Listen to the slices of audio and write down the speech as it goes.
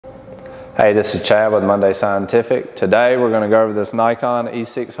Hey, this is Chad with Munday Scientific. Today we're going to go over this Nikon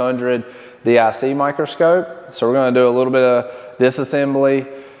E600 DIC microscope. So we're going to do a little bit of disassembly,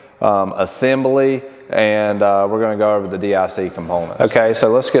 assembly, and we're going to go over the DIC components. Okay, so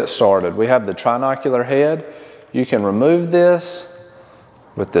let's get started. We have the trinocular head. You can remove this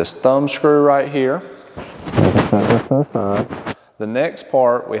with this thumb screw right here. The next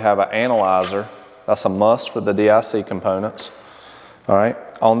part, we have an analyzer. That's a must for the DIC components. All right,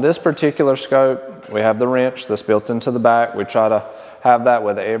 on this particular scope, we have the wrench that's built into the back. We try to have that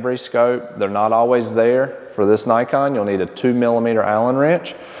with every scope. They're not always there. For this Nikon, you'll need a 2mm Allen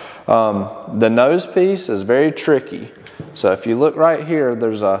wrench. The nose piece is very tricky. So if you look right here,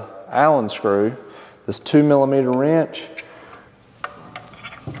 there's a Allen screw, this 2mm wrench.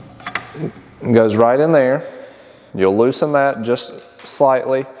 It goes right in there. You'll loosen that just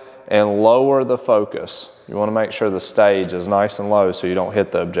slightly and lower the focus. You want to make sure the stage is nice and low so you don't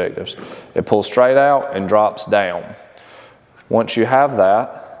hit the objectives. It pulls straight out and drops down. Once you have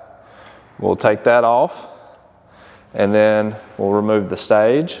that, we'll take that off and then we'll remove the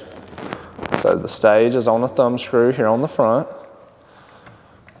stage. So the stage is on a thumb screw here on the front.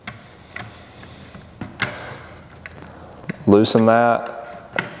 Loosen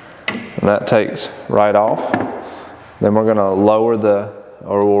that, and that takes right off. Then we're going to lower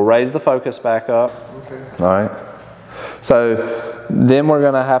we'll raise the focus back up. Okay. All right. So then we're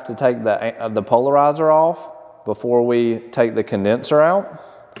going to have to take the polarizer off before we take the condenser out.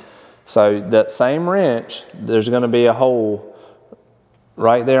 So that same wrench, there's going to be a hole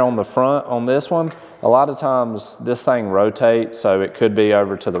right there on the front on this one. A lot of times this thing rotates, so it could be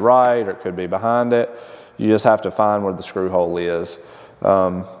over to the right or it could be behind it. You just have to find where the screw hole is.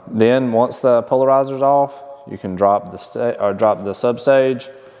 Then once the polarizer's off, you can drop the substage.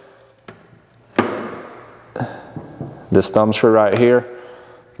 This thumb screw right here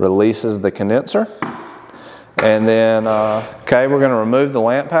releases the condenser. And then, okay, we're going to remove the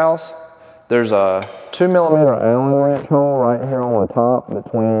lamp house. There's a 2mm Allen wrench hole right here on the top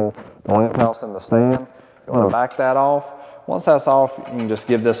between the lamp house and the stand. You want to back that off. Once that's off, you can just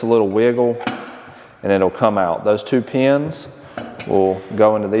give this a little wiggle and it'll come out. Those two pins will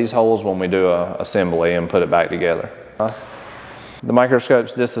go into these holes when we do a assembly and put it back together. The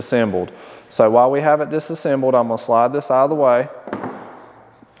microscope's disassembled. So while we have it disassembled, I'm going to slide this out of the way.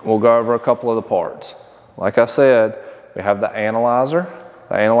 We'll go over a couple of the parts. Like I said, we have the analyzer.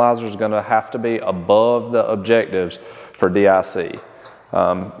 The analyzer is going to have to be above the objectives for DIC.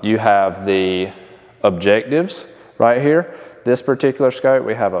 You have the objectives right here. This particular scope,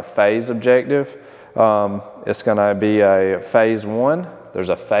 we have a phase objective. It's going to be a phase 1. There's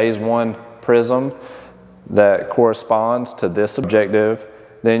a phase 1 prism that corresponds to this objective.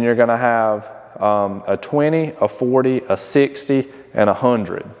 Then you're going to have a 20, a 40, a 60, and a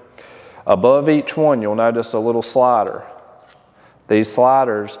 100. Above each one, you'll notice a little slider. These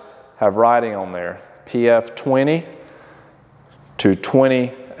sliders have writing on there, PF 20 to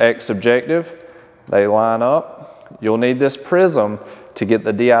 20X objective. They line up. You'll need this prism to get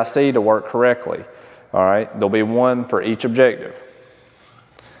the DIC to work correctly. All right, there'll be one for each objective.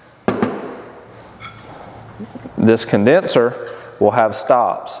 This condenser will have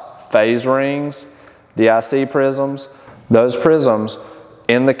stops, phase rings, DIC prisms. Those prisms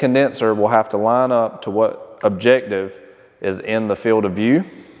in the condenser will have to line up to what objective is in the field of view.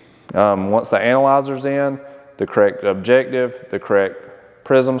 Once the analyzer's in, the correct objective, the correct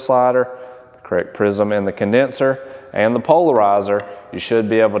prism slider, the correct prism in the condenser, and the polarizer, you should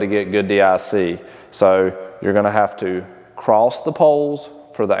be able to get good DIC. So you're going to have to cross the poles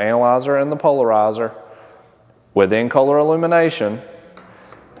for the analyzer and the polarizer within color illumination.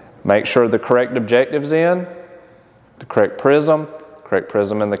 Make sure the correct objective's in, the correct prism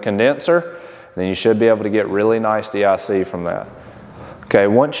in the condenser, and then you should be able to get really nice DIC from that. Okay,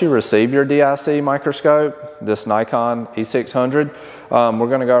 once you receive your DIC microscope, this Nikon E600, we're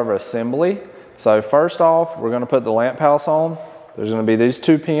going to go over assembly. So first off, we're going to put the lamp house on. There's going to be these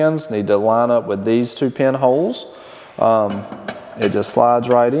two pins, need to line up with these two pin holes. It just slides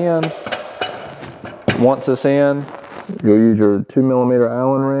right in. Once it's in, you'll use your 2mm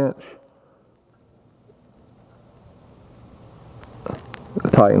Allen wrench.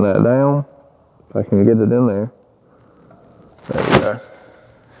 Tighten that down, if I can get it in there. There we go.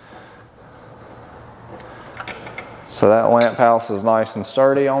 So that lamp house is nice and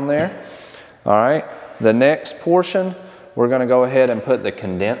sturdy on there. All right, the next portion, we're going to go ahead and put the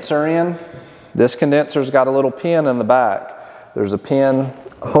condenser in. This condenser's got a little pin in the back. There's a pin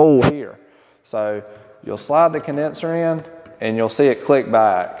hole here. So you'll slide the condenser in and you'll see it click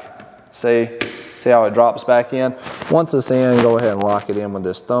back. See how it drops back in? Once it's in, go ahead and lock it in with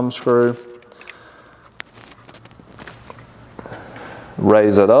this thumb screw.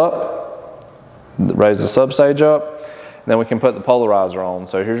 Raise it up, raise the substage up, and then we can put the polarizer on.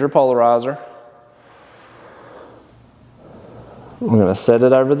 So here's your polarizer. We're going to set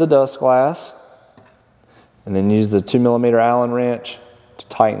it over the dust glass, and then use the 2mm Allen wrench to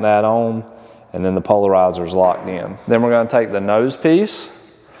tighten that on, and then the polarizer is locked in. Then we're going to take the nose piece.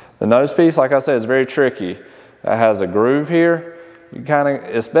 The nose piece, like I said, is very tricky. It has a groove here.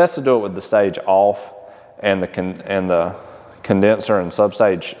 It's best to do it with the stage off and the condenser and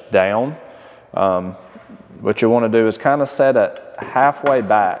substage down. What you want to do is kind of set it halfway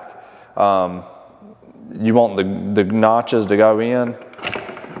back. You want the notches to go in.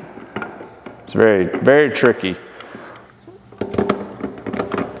 It's very, very tricky.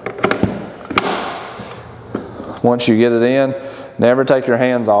 Once you get it in, never take your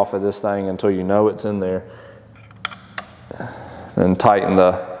hands off of this thing until you know it's in there. Then tighten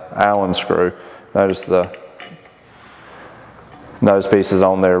the Allen screw. Notice the nose piece is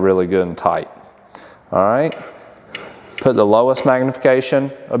on there really good and tight. All right. Put the lowest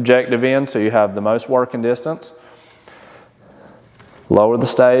magnification objective in so you have the most working distance. Lower the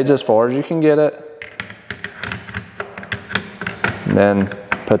stage as far as you can get it. And then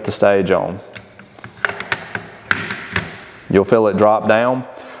put the stage on. You'll feel it drop down.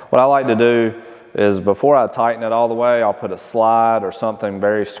 What I like to do is before I tighten it all the way, I'll put a slide or something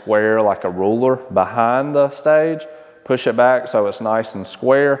very square like a ruler behind the stage, push it back so it's nice and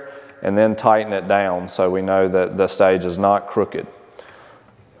square, and then tighten it down so we know that the stage is not crooked.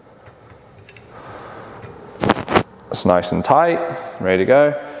 It's nice and tight, ready to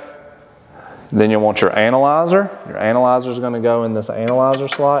go. Then you want your analyzer. Your analyzer is going to go in this analyzer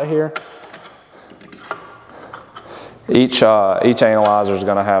slot here. Each analyzer is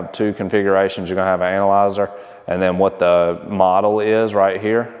going to have two configurations. You're going to have an analyzer and then what the model is right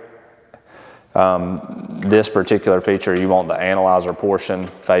here. This particular feature, you want the analyzer portion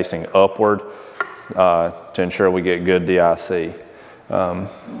facing upward to ensure we get good DIC.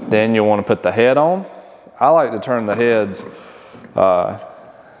 Then you'll want to put the head on. I like to turn the heads kind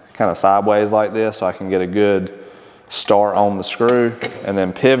of sideways like this so I can get a good start on the screw, and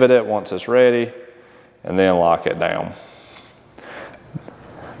then pivot it once it's ready, and then lock it down.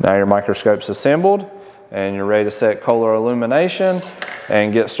 Now your microscope's assembled and you're ready to set color illumination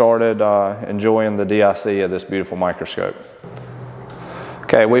and get started enjoying the DIC of this beautiful microscope.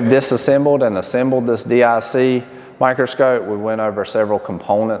 Okay, we've disassembled and assembled this DIC microscope. We went over several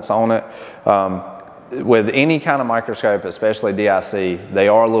components on it. With any kind of microscope, especially DIC, they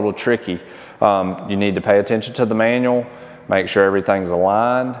are a little tricky. You need to pay attention to the manual, make sure everything's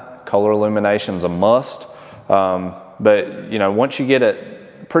aligned. Color illumination's a must. But you know, once you get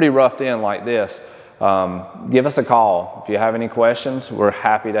it pretty roughed in like this, give us a call. If you have any questions, we're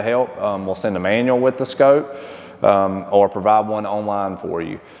happy to help. We'll send a manual with the scope or provide one online for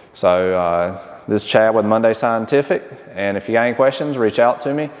you. So this is Chad with Munday Scientific, and if you got any questions, reach out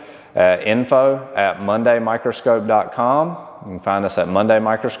to me at info@mundaymicroscope.com. You can find us at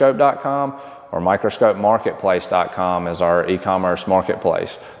mundaymicroscope.com, or microscopemarketplace.com is our e-commerce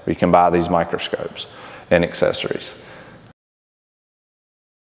marketplace where you can buy these microscopes and accessories.